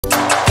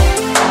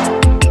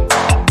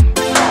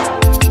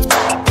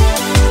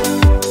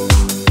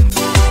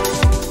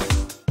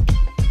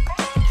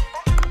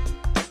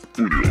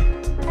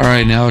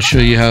Alright, now I'll show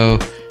you how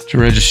to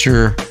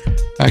register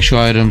actual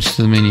items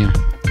to the menu.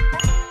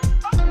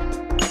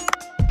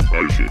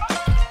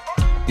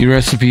 Your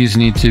recipes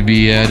need to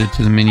be added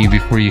to the menu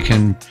before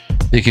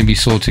they can be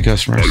sold to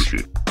customers.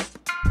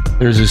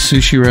 There's a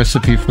sushi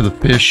recipe for the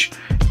fish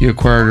you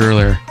acquired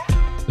earlier,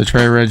 so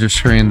try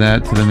registering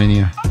that to the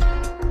menu.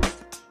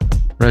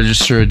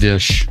 Register a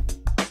dish.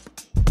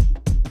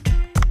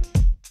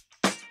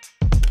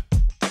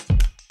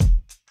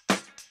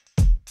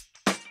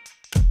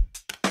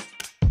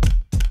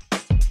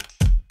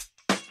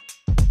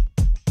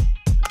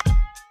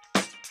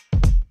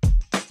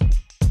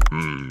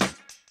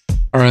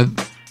 Alright,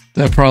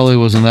 that probably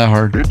wasn't that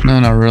hard. No,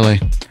 not really.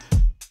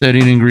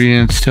 Setting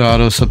ingredients to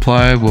auto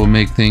supply will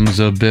make things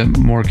a bit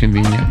more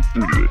convenient.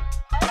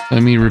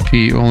 Let me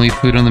repeat, only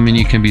food on the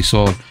menu can be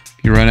sold. If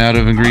you run out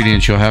of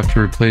ingredients, you'll have to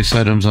replace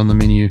items on the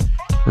menu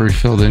or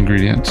refill the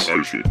ingredients.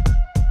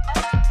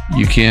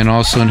 You can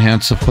also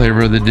enhance the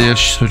flavor of the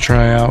dish, so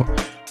try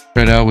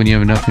it out when you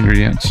have enough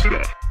ingredients.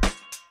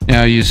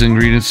 Now use the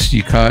ingredients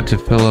you caught to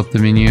fill up the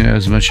menu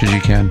as much as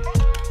you can.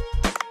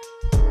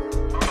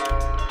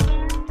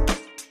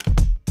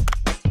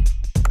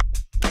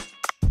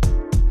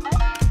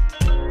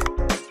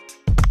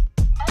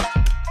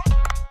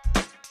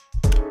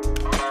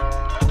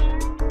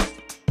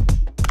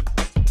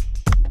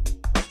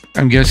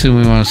 I'm guessing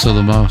we want to sell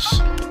the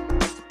most.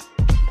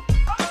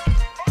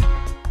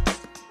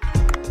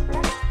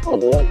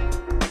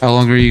 How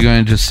long are you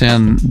going to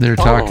stand there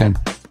talking?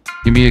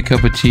 Give me a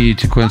cup of tea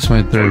to quench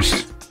my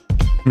thirst.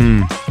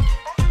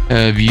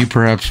 Have you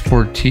perhaps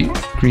poured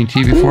green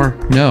tea before?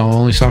 No,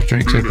 only soft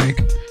drinks, I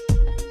think.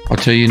 I'll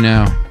tell you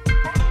now.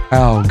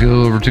 I'll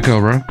go over to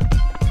Cobra.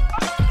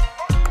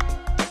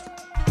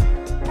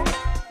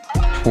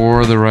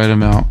 Pour the right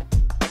amount.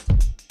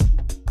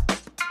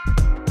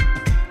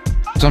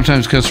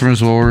 Sometimes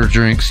customers will order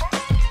drinks.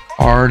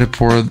 R to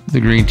pour the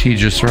green tea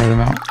just the right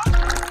amount.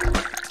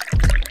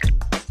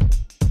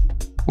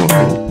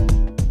 Whoa.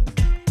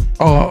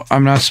 Oh,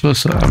 I'm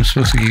supposed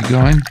to keep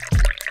going.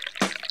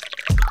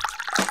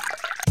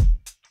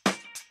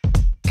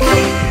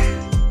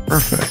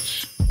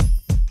 Perfect.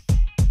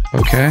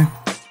 Okay.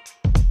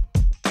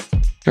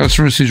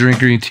 Customers who drink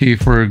green tea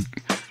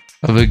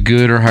of a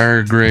good or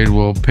higher grade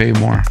will pay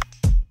more.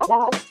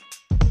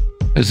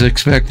 As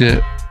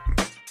expected,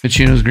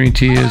 Pacino's green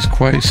tea is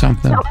quite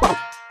something.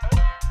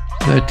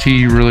 That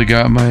tea really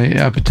got my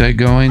appetite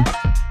going.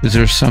 Is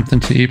there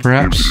something to eat,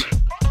 perhaps?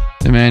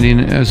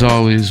 Demanding as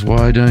always,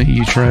 why don't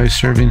you try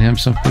serving him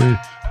some food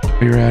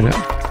while you're at it?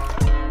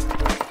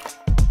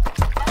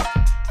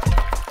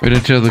 Wait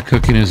until the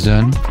cooking is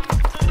done.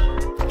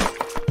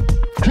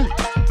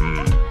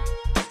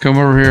 Come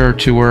over here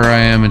to where I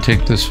am and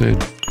take this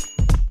food.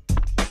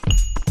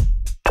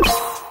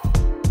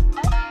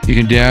 You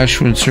can dash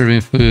when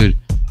serving food.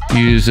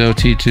 Use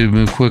LT to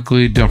move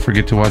quickly. Don't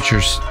forget to watch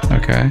your...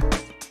 Okay.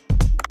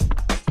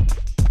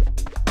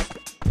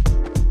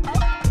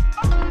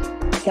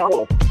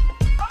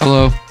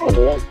 Hello.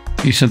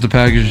 You sent the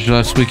package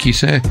last week, you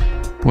say?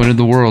 What in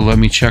the world? Let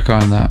me check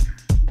on that.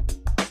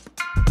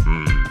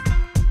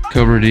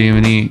 Cobra didn't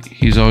even eat.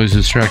 He's always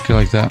distracted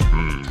like that.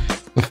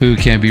 The food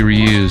can't be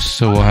reused,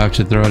 so we'll have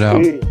to throw it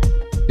out.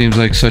 Seems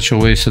like such a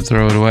waste to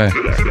throw it away.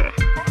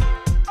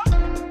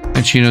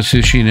 And Chino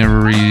Sushi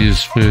never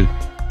reused food.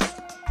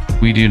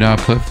 We do not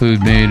put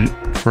food made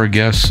for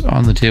guests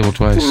on the table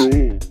twice.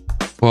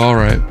 Well,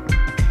 alright.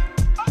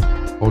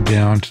 Hold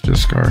down to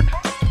discard.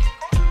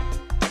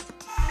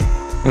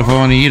 What if I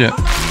want to eat it?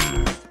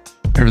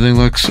 Everything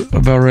looks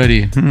about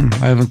ready.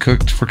 I haven't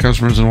cooked for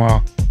customers in a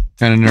while.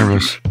 Kind of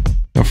nervous.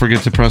 Don't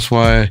forget to press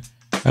Y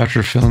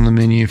after filling the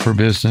menu for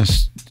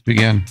business to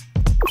begin.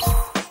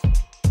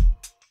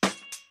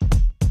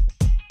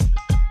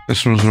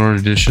 Customers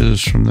order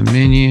dishes from the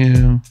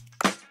menu.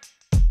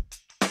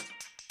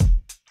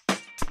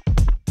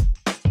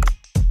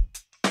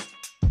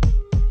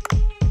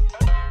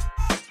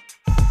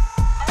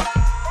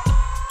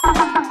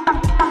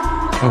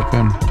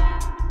 Open.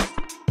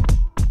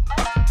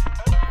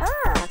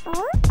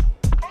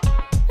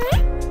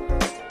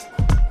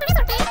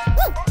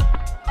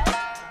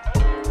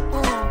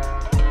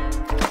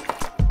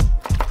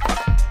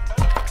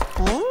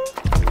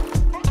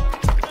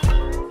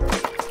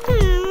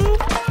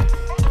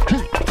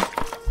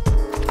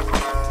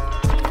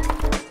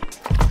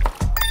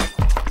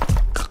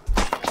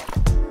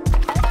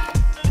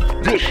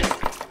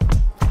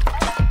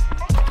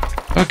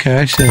 Okay,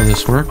 I see how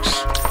this works.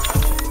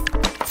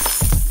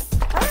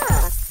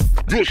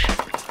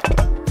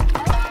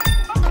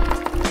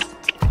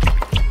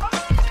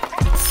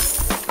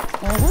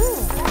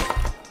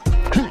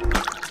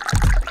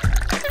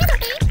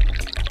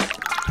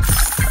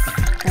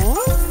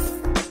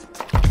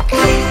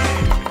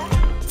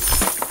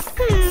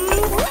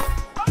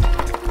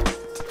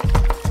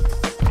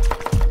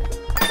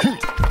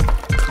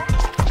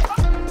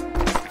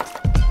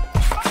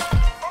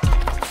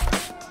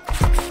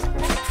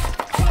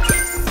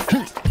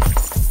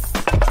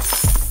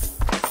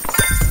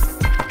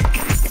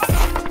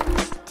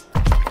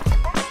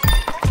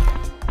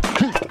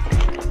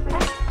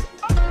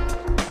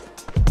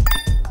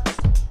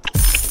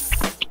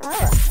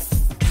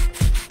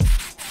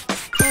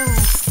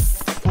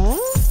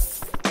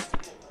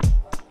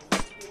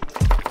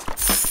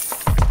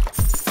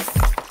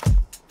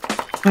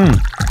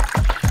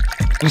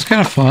 It was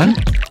kind of fun.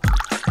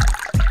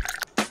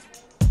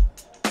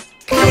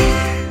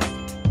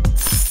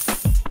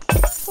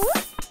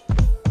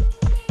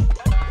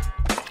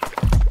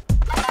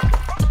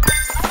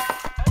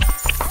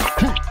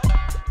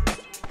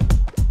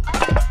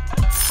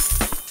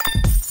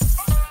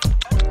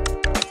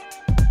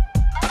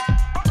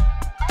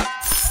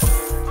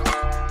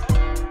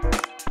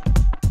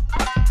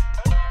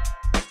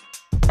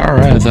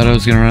 Alright, I thought I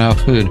was gonna run out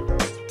of food.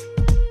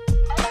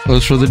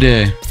 Close for the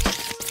day.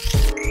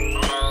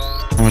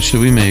 How much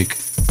did we make?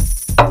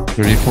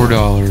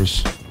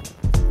 $34.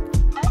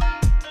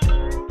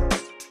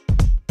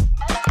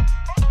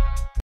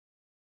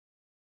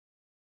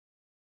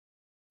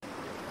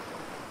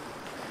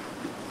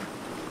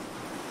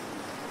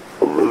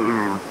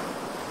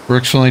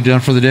 Work's finally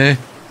done for the day.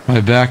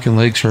 My back and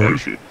legs hurt.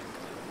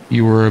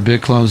 You were a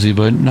bit clumsy,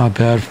 but not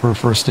bad for a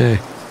first day.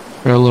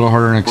 Try a little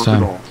harder next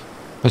time.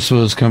 I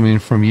suppose coming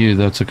from you,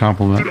 that's a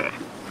compliment.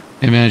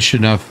 A man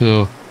should not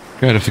feel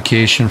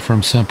gratification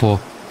from simple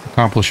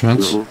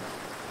accomplishments.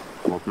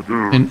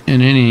 In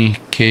any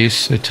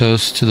case, a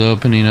toast to the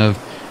opening of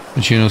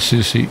Benchino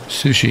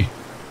Sushi.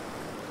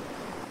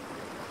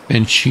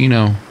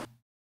 Benchino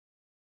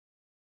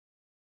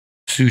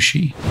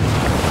Sushi.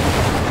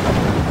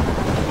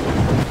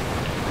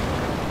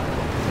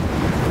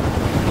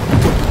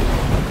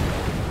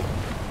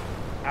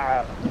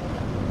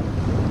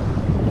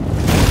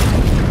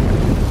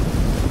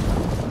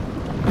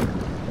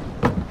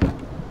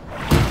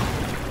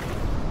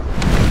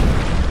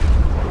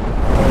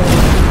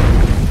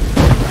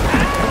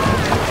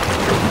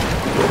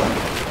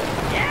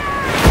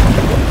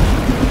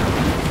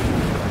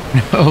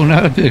 No,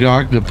 not a big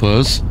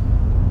octopus.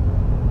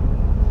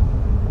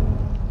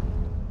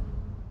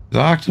 The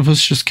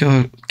octopus just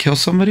kill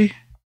somebody?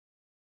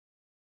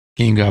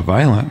 Game got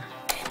violent.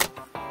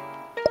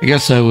 I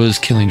guess I was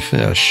killing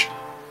fish.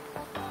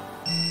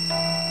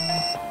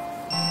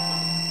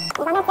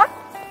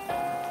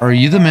 Are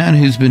you the man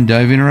who's been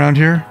diving around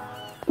here?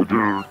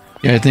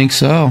 Yeah, I think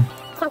so.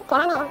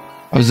 I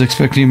was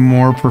expecting a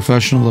more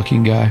professional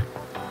looking guy.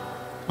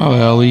 Oh,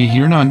 Ellie,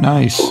 you're not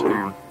nice.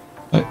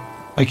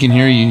 I can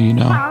hear you, you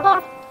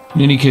know.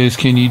 In any case,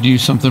 can you do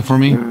something for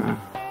me?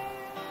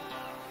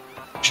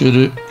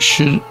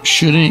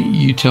 Shouldn't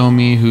you tell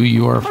me who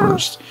you are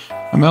first?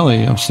 I'm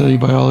Ellie. I'm studying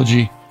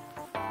biology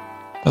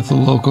at the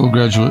local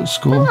graduate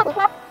school.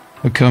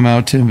 I've come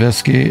out to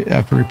investigate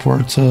after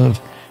reports of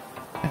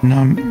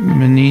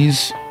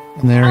anomalies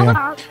in the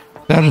area.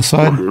 That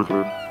aside,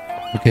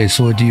 okay,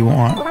 so what do you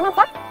want?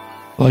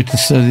 I'd like to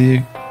study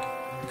the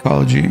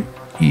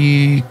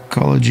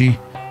ecology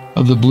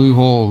of the blue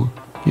hole.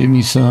 Give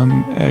me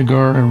some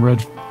agar and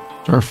red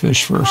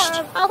starfish first.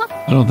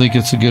 I don't think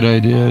it's a good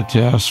idea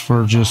to ask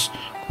for just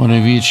one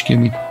of each. Give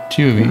me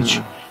two of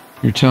each.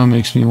 Your tone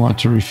makes me want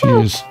to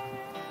refuse.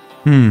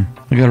 I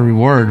got a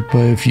reward, but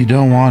if you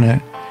don't want it,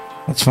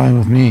 that's fine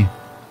with me.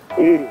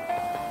 A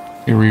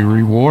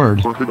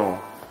reward?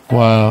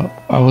 Well,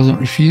 I wasn't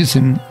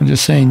refusing. I'm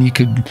just saying you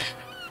could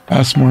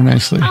ask more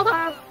nicely.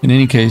 In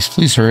any case,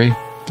 please hurry.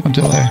 Don't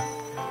delay.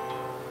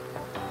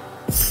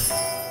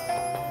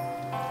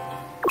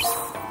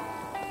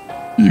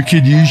 You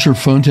could use your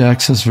phone to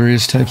access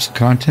various types of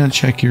content,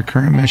 check your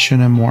current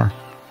mission, and more.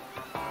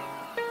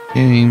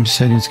 Game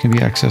settings can be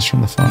accessed from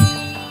the phone.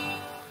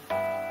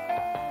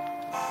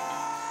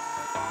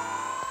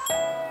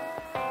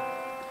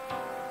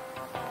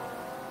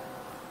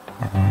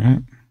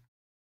 Alright.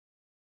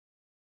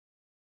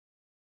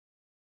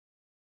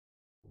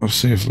 Let's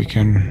see if we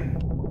can...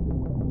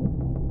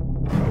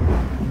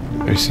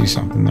 I see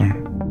something there.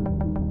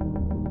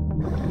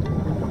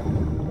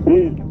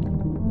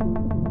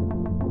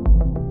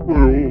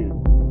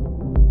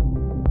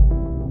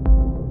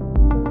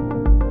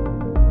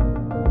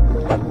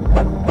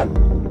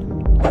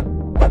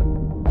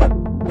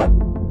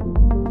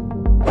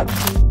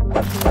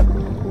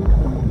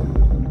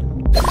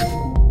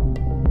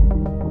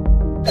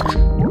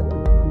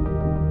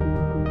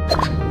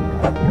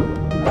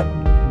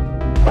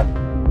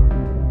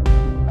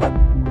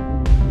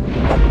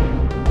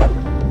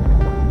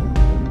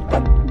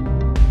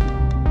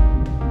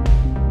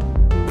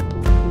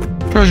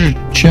 Treasure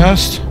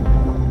chest.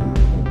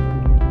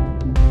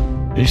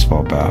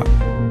 Baseball bat.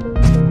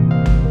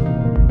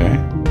 Okay.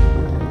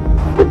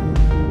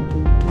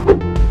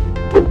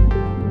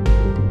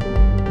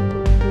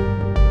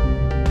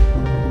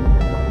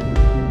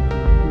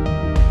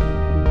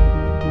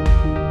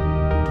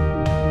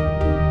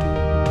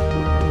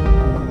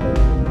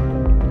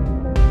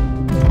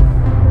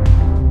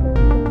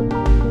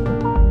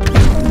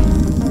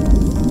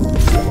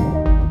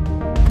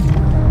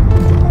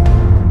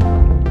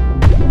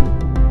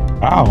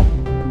 Wow.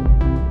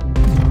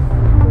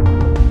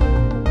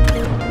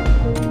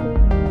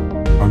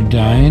 I'm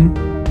dying.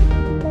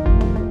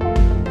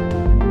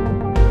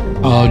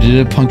 Oh, did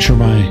it puncture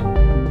my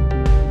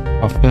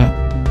outfit?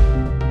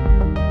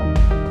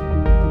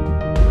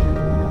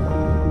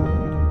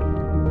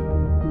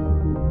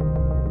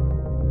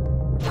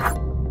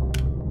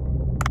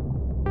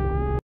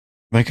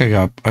 I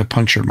think I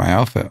punctured my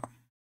outfit.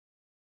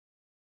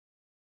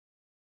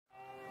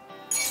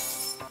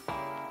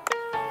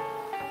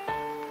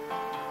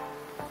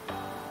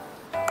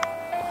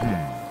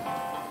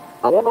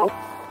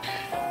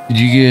 Did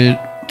you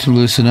get to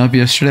loosen up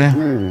yesterday?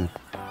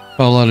 Caught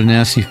a lot of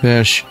nasty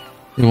fish.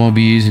 It won't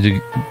be easy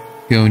to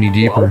go any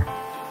deeper.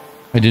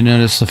 I did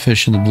notice the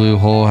fish in the blue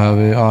hole have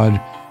an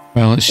odd,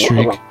 violent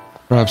streak.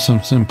 Perhaps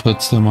something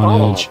puts them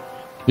on edge.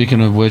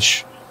 Speaking of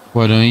which,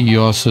 why don't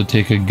you also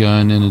take a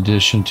gun in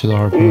addition to the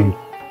harpoon?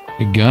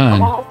 A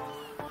gun?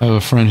 I have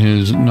a friend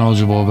who's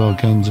knowledgeable about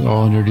guns.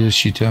 I'll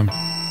introduce you to him.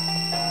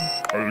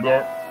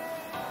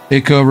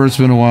 Hey Cobra, it's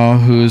been a while.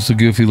 Who is the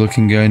goofy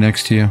looking guy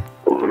next to you?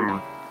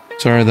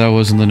 Sorry, that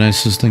wasn't the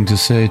nicest thing to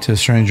say to a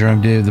stranger.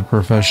 I'm Dave, the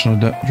professional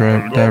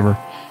diver.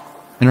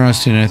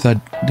 Interesting, I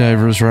thought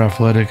divers were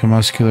athletic and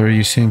muscular.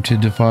 You seem to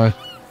defy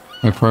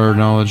my prior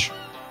knowledge.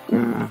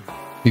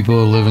 People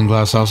who live in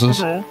glass houses?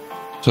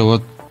 So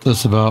what's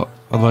this about?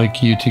 I'd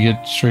like you to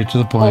get straight to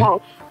the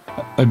point.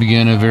 I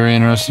began a very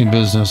interesting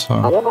business,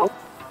 huh?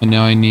 And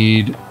now I'm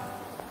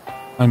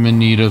in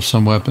need of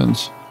some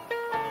weapons.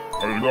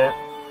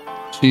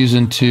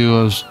 Season 2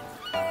 of...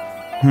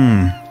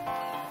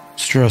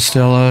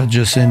 Strastella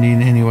just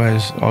ending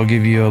anyways. I'll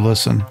give you a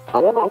listen.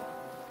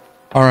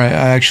 Alright,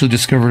 I actually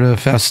discovered a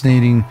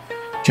fascinating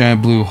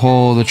giant blue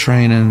hole, the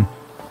terrain and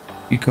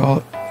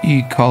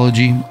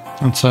ecology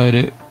inside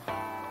it.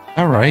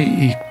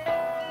 Alright,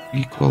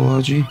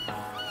 ecology?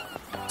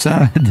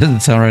 It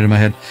doesn't sound right in my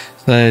head.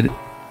 But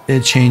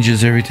it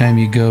changes every time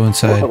you go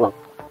inside.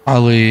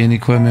 Oddly, any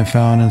equipment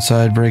found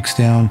inside breaks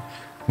down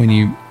when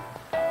you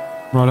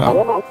run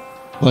out.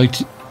 Like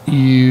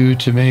you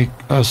to make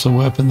us a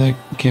weapon that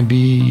can be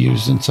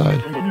used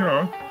inside.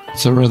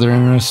 It's a rather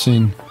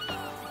interesting.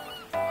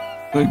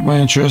 Like my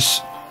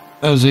interest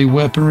as a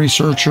weapon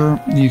researcher,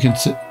 you can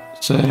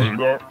say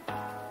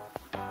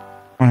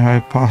my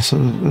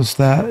hypothesis is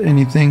that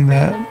anything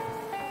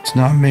that's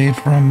not made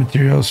from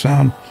materials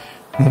found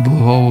in the blue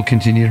hole will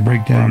continue to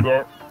break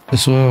down.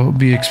 This will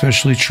be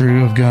especially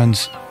true of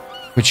guns,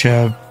 which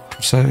have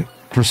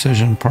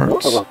precision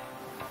parts.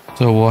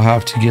 So we'll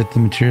have to get the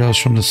materials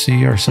from the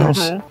sea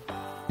ourselves.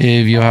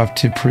 Dave, you'll have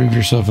to prove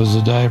yourself as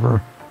a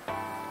diver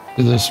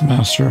to this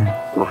master.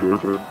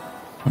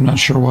 I'm not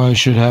sure why I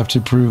should have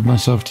to prove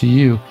myself to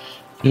you.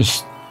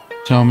 Just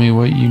tell me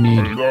what you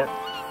need.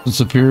 Since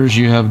it appears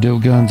you have no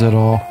guns at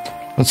all,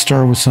 let's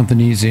start with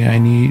something easy.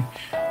 I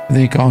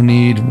think I'll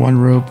need one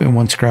rope and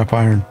one scrap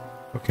iron.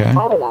 Okay?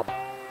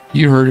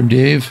 You heard him,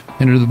 Dave.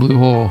 Enter the blue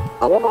hole.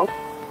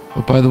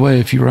 But by the way,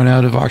 if you run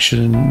out of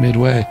oxygen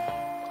midway,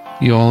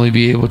 you'll only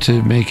be able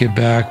to make it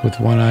back with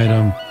one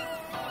item.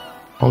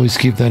 Always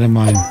keep that in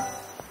mind.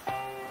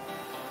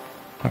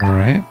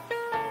 Alright.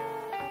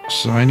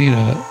 So I need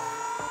to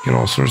get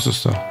all sorts of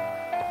stuff.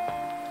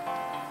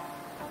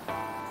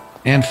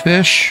 And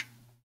fish.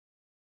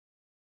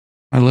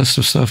 My list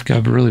of stuff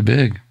got really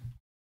big.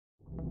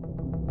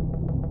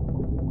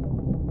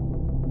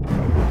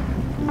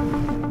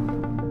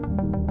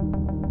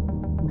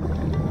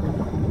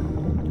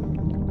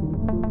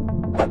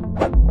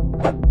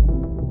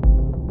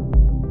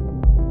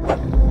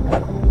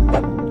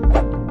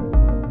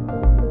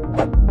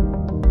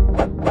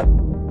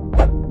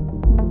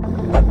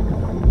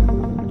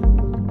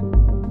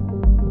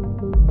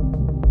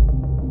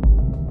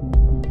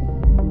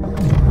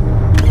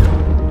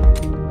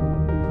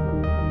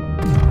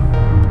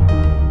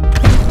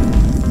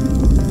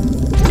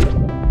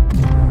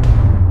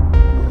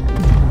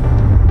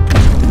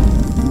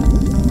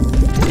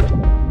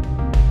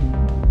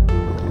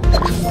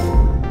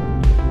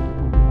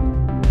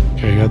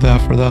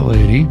 That for that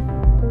lady.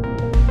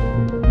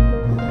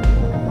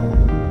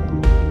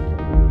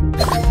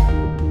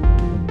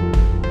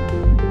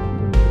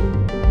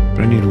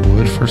 Do I need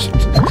wood for some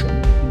stuff?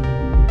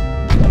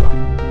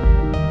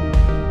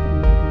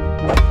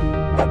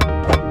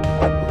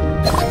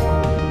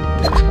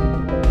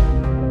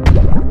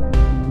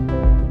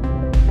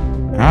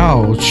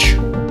 Ouch.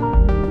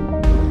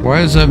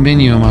 Why is that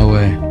menu in my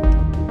way?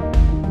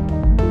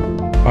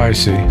 Oh, I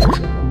see.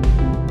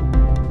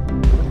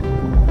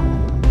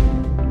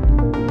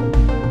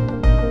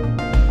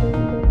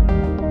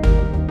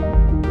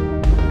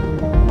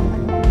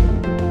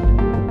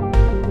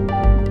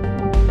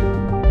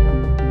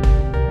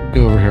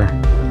 Go over here.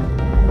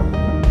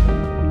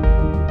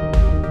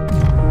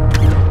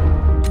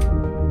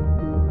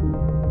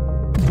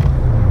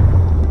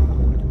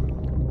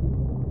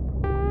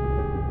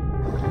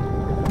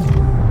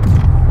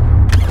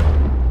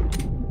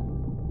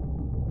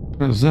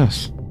 What is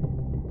this?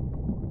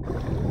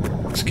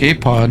 Escape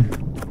pod.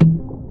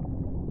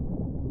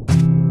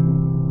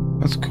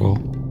 That's cool.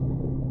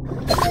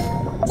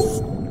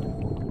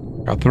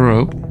 Got the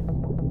rope.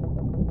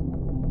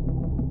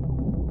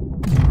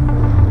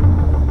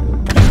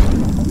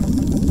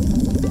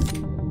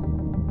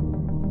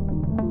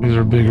 These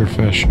are bigger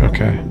fish.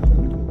 Okay.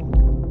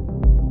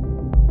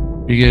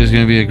 You guys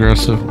gonna be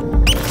aggressive?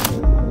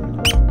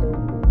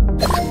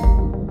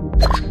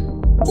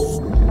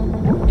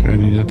 Okay, I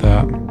needed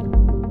that.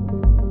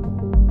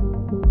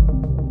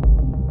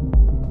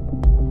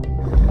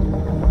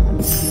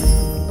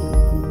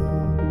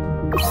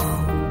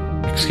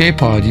 escape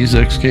pod. Use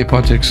the escape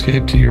pod to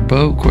escape to your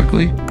boat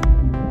quickly.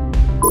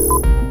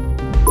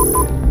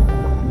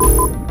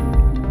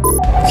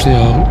 See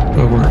how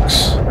it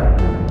works.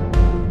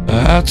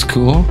 That's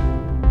cool.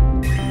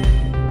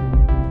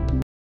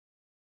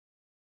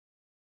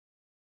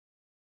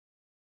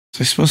 Was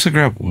I supposed to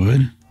grab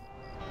wood?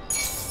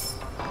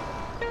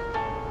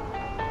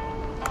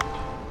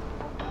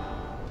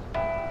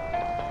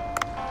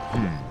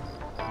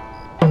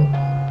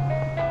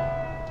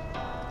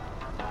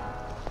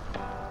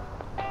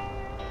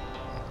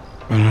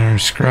 Another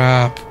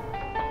scrap.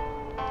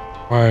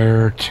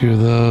 Fire 2 of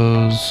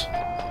those.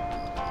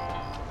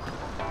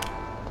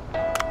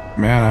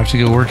 Man, I have to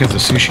go work at the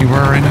sushi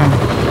bar right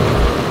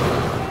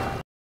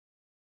now.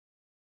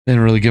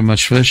 Didn't really get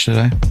much fish, did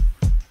I?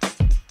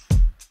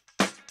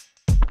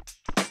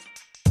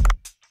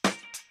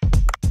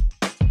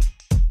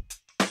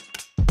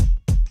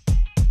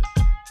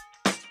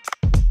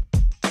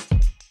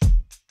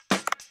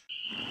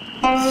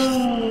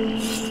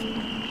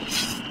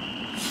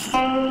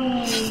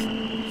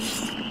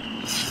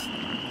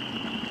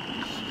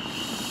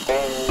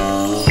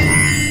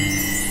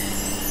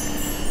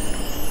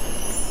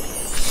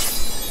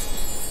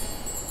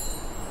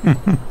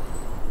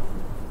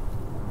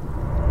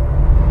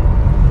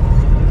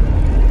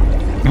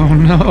 Oh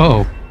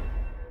no! It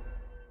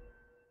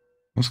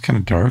was kind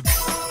of dark.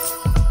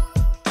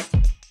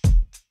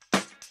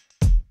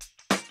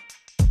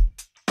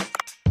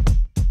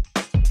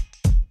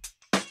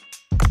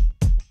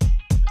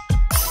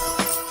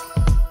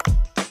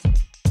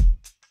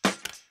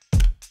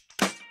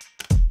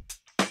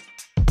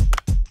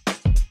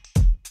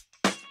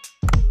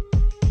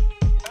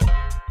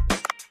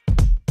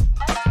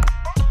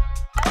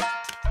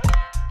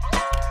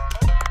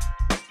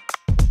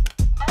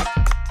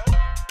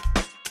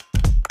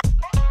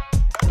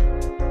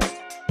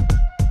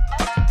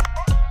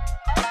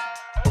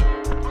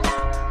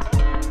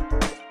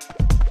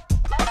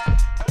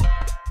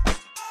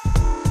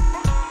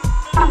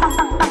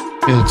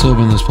 Okay, let's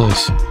open this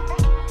place.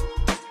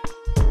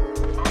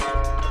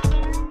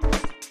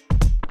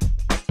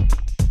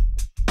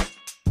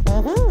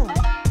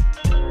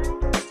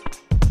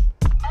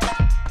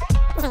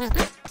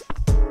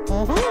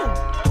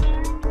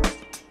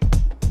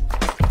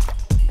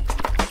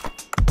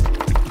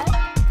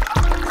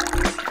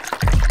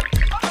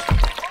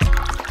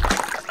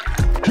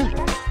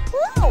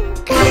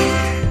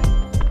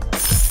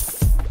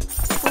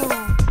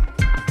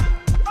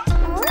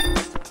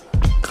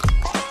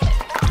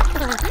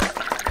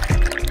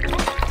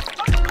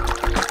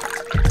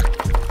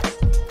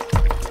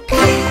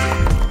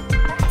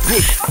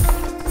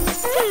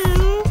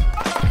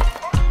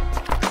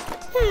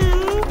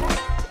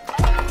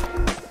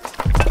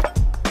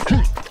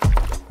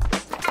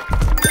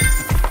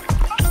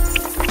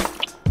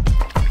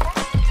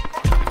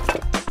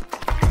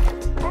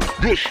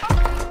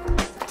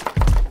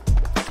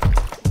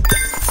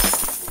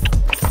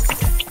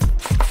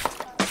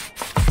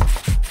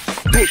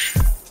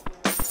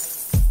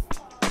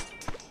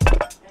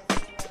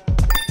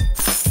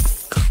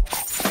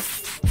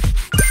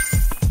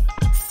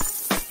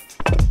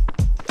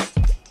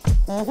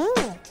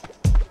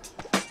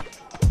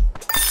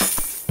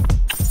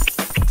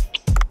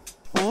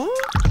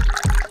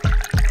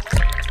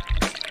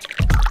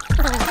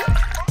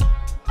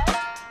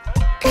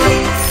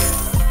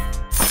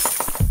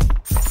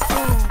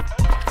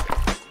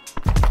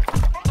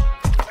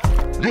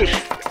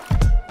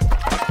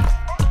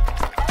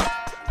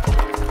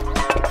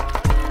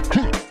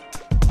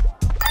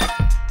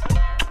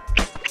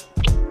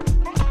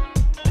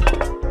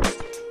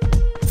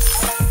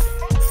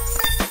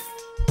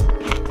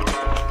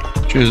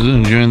 Just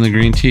enjoying the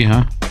green tea,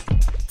 huh?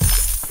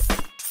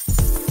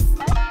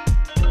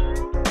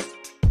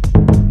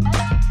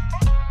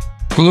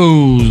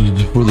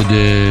 Closed for the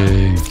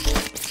day.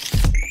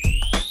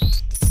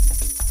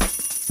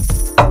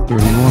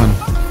 31.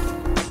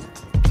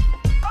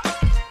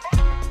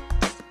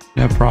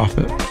 Net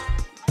profit.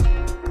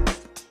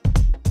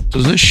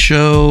 Does this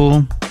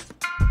show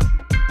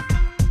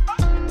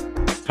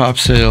top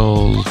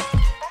sales?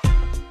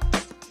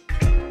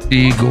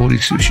 The Goldie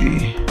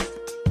Sushi.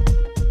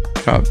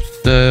 Top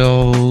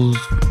sales,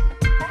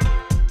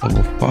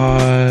 level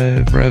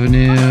 5,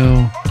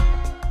 revenue,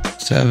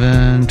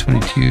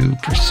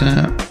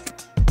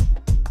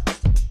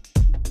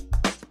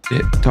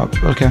 22%.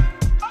 Top, okay.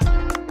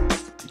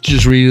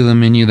 Just read the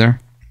menu there.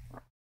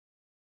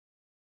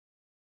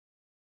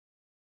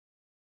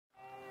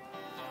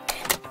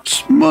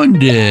 It's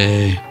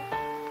Monday.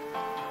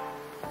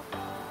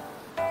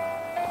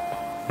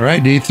 All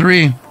right, day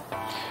 3.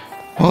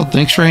 Well,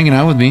 thanks for hanging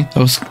out with me.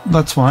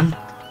 That's fun.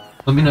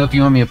 Let me know if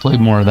you want me to play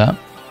more of that.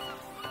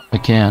 I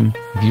can.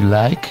 If you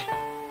like,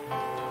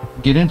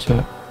 get into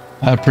it.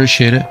 I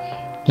appreciate it.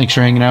 Thanks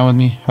for hanging out with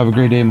me. Have a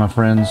great day, my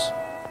friends.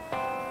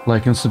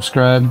 Like and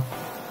subscribe.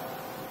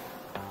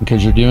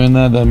 Because you're doing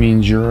that, that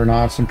means you're an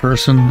awesome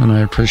person, and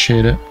I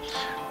appreciate it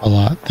a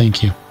lot.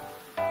 Thank you.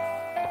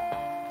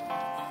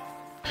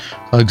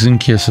 Hugs and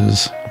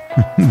kisses.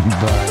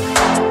 Bye.